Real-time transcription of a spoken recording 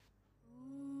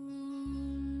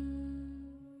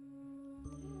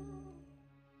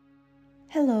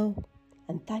Hello,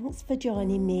 and thanks for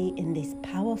joining me in this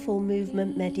powerful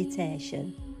movement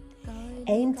meditation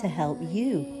aimed to help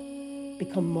you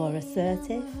become more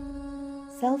assertive,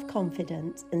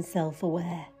 self-confident and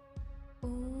self-aware.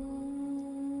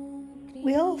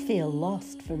 We all feel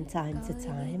lost from time to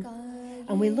time,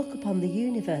 and we look upon the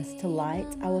universe to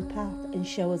light our path and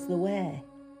show us the way.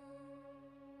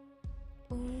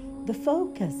 The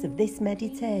focus of this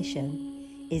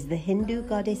meditation is the Hindu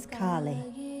goddess Kali,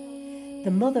 the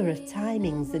mother of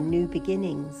timings and new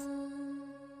beginnings.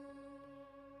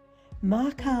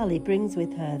 Ma Kali brings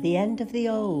with her the end of the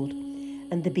old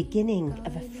and the beginning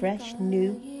of a fresh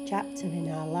new chapter in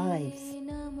our lives.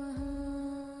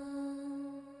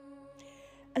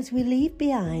 As we leave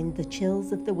behind the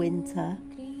chills of the winter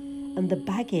and the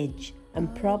baggage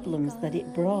and problems that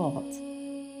it brought,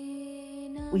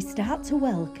 we start to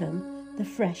welcome the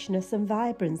freshness and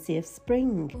vibrancy of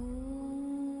spring,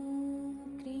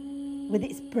 with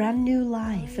its brand new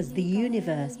life as the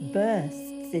universe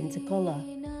bursts into colour.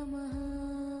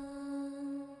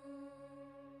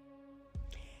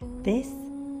 This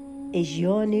is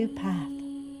your new path.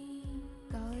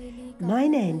 My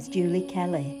name's Julie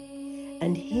Kelly,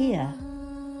 and here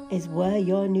is where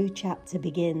your new chapter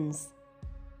begins.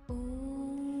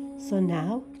 So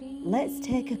now, let's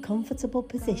take a comfortable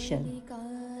position.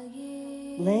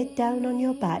 Laid down on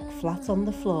your back flat on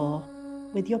the floor,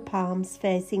 with your palms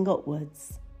facing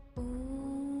upwards.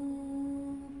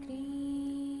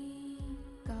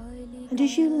 And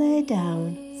as you lay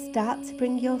down, start to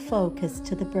bring your focus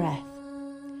to the breath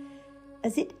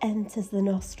as it enters the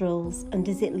nostrils and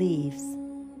as it leaves.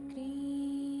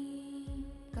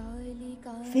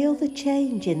 Feel the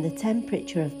change in the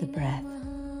temperature of the breath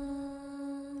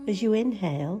as you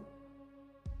inhale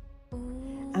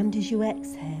and as you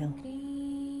exhale.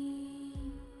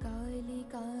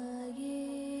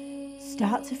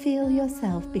 Start to feel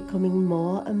yourself becoming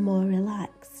more and more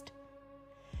relaxed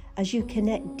as you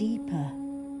connect deeper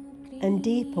and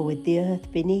deeper with the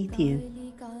earth beneath you.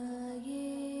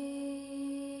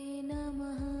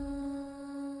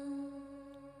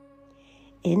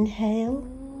 Inhale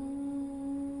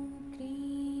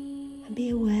and be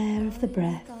aware of the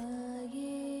breath.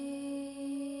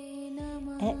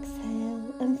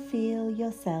 Exhale and feel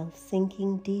yourself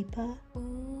sinking deeper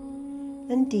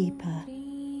and deeper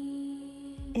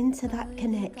into that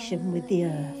connection with the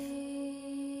earth.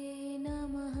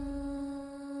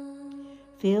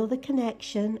 Feel the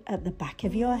connection at the back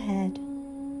of your head,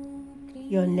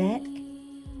 your neck,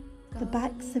 the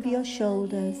backs of your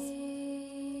shoulders,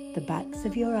 the backs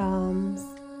of your arms,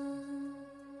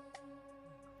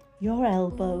 your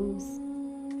elbows,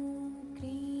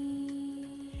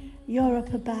 your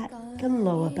upper back and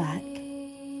lower back,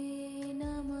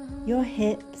 your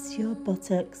hips, your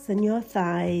buttocks and your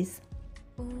thighs,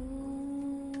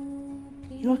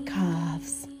 your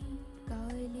calves,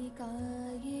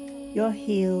 your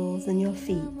heels and your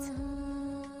feet.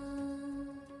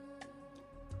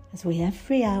 As with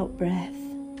every out breath,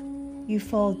 you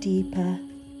fall deeper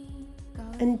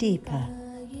and deeper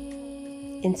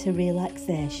into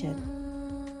relaxation.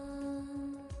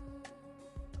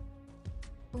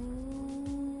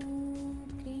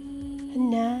 And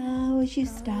now as you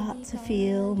start to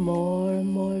feel more and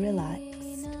more relaxed,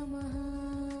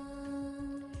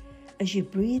 as you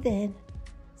breathe in,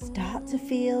 start to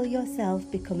feel yourself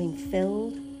becoming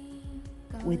filled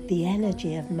with the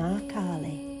energy of Ma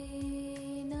Kali.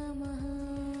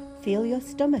 Feel your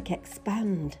stomach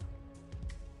expand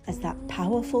as that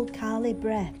powerful Kali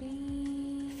breath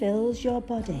fills your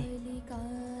body.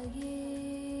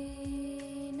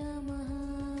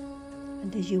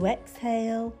 And as you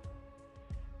exhale,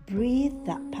 breathe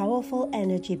that powerful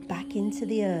energy back into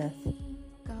the earth,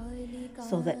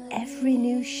 so that every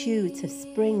new shoot of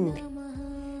spring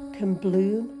can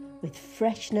bloom with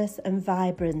freshness and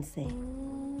vibrancy.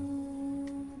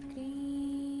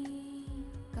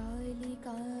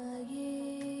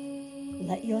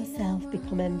 Let yourself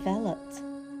become enveloped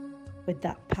with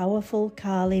that powerful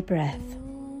Kali breath.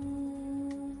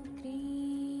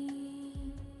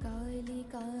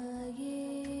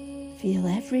 Feel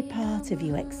every part of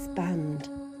you expand.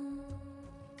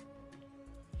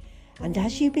 And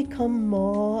as you become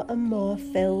more and more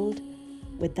filled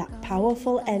with that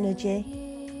powerful energy,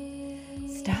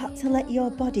 start to let your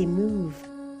body move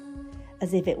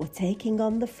as if it were taking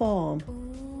on the form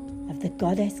of the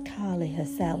goddess Kali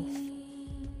herself.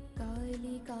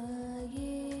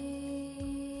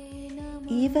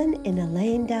 Even in a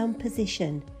laying down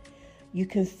position, you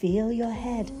can feel your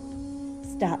head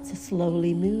start to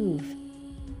slowly move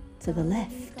to the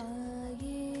left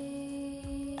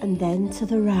and then to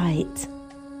the right.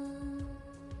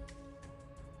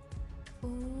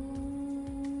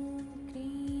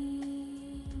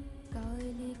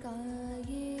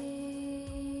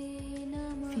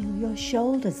 your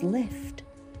shoulders lift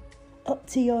up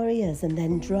to your ears and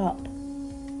then drop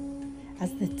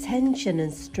as the tension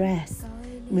and stress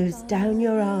moves down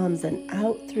your arms and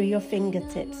out through your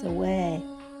fingertips away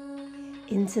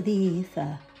into the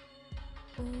ether.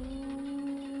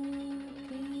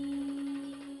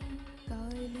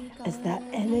 As that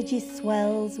energy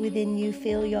swells within you,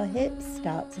 feel your hips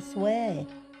start to sway.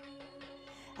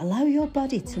 Allow your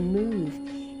body to move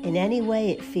in any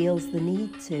way it feels the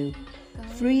need to,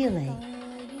 freely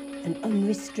and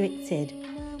unrestricted,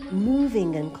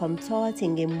 moving and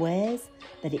contorting in ways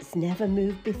that it's never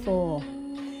moved before.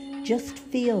 Just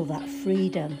feel that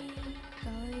freedom.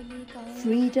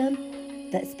 Freedom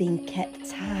that's been kept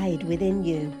tied within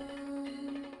you.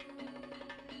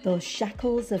 Those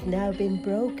shackles have now been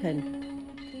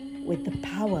broken with the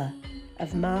power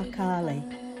of Ma Kali,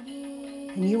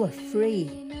 and you are free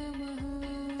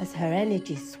as her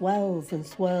energy swells and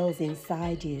swirls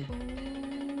inside you.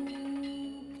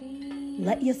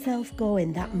 Let yourself go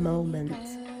in that moment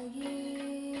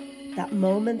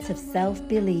of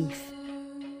self-belief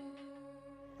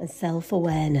and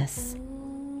self-awareness.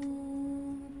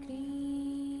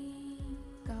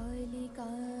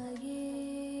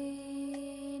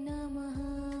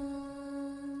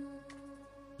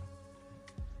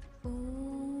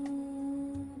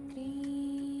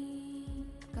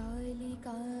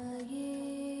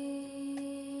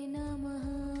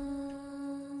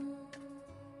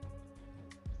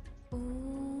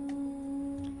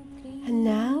 And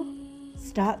now,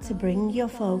 start to bring your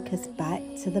focus back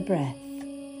to the breath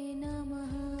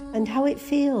and how it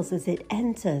feels as it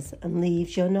enters and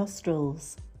leaves your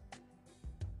nostrils.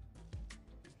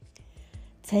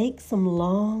 Take some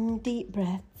long, deep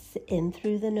breaths in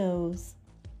through the nose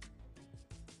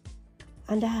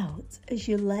and out as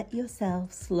you let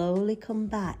yourself slowly come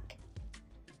back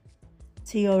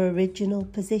to your original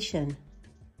position,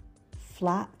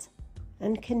 flat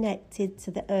and connected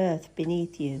to the earth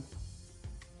beneath you.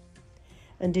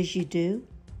 And as you do,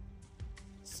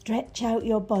 stretch out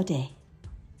your body,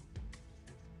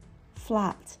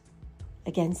 flat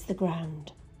against the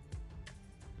ground.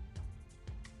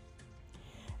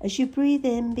 As you breathe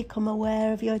in, become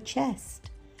aware of your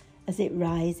chest as it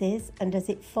rises and as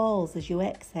it falls as you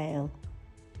exhale.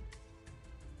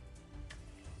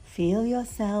 Feel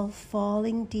yourself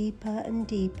falling deeper and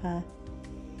deeper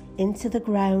into the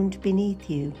ground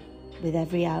beneath you with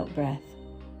every out-breath,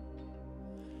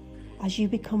 as you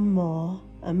become more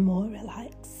and more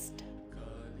relaxed.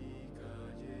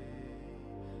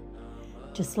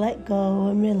 Just let go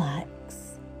and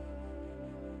relax.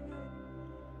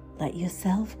 Let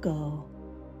yourself go.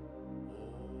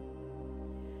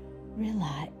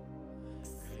 Relax.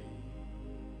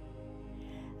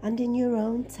 And in your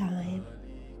own time,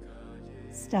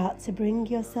 start to bring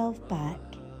yourself back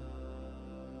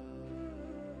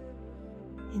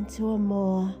into a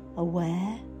more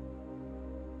aware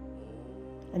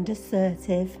and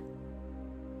assertive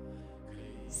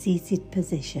seated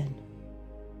position.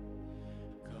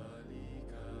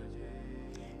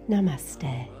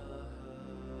 Namaste.